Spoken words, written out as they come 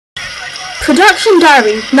Production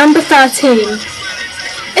Diary number 13.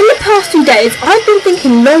 In the past few days, I've been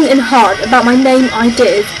thinking long and hard about my name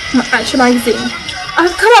ideas for my actual magazine.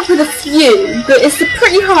 I've come up with a few, but it's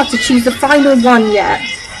pretty hard to choose the final one yet.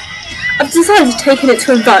 I've decided to take it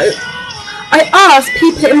to a vote. I asked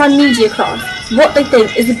people in my media class what they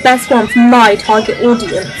think is the best one for my target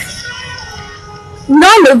audience.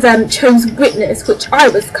 None of them chose Witness, which I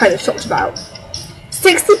was kind of shocked about.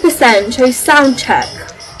 60% chose Soundcheck,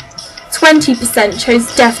 20% chose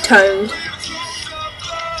Deftoned,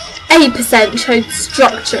 8% chose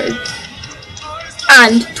Structured,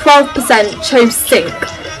 and 12% chose Sync.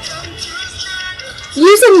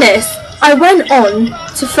 Using this, I went on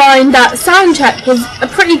to find that Soundcheck was a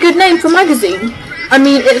pretty good name for a magazine. I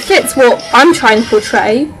mean, it fits what I'm trying to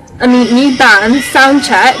portray. I mean, new band,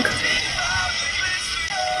 Soundcheck.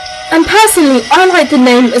 And personally, I like the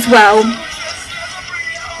name as well.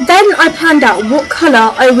 Then I planned out what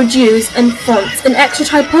colour I would use and fonts and extra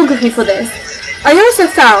typography for this. I also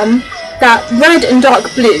found that red and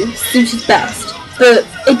dark blue suited best, but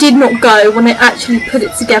it did not go when I actually put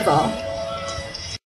it together.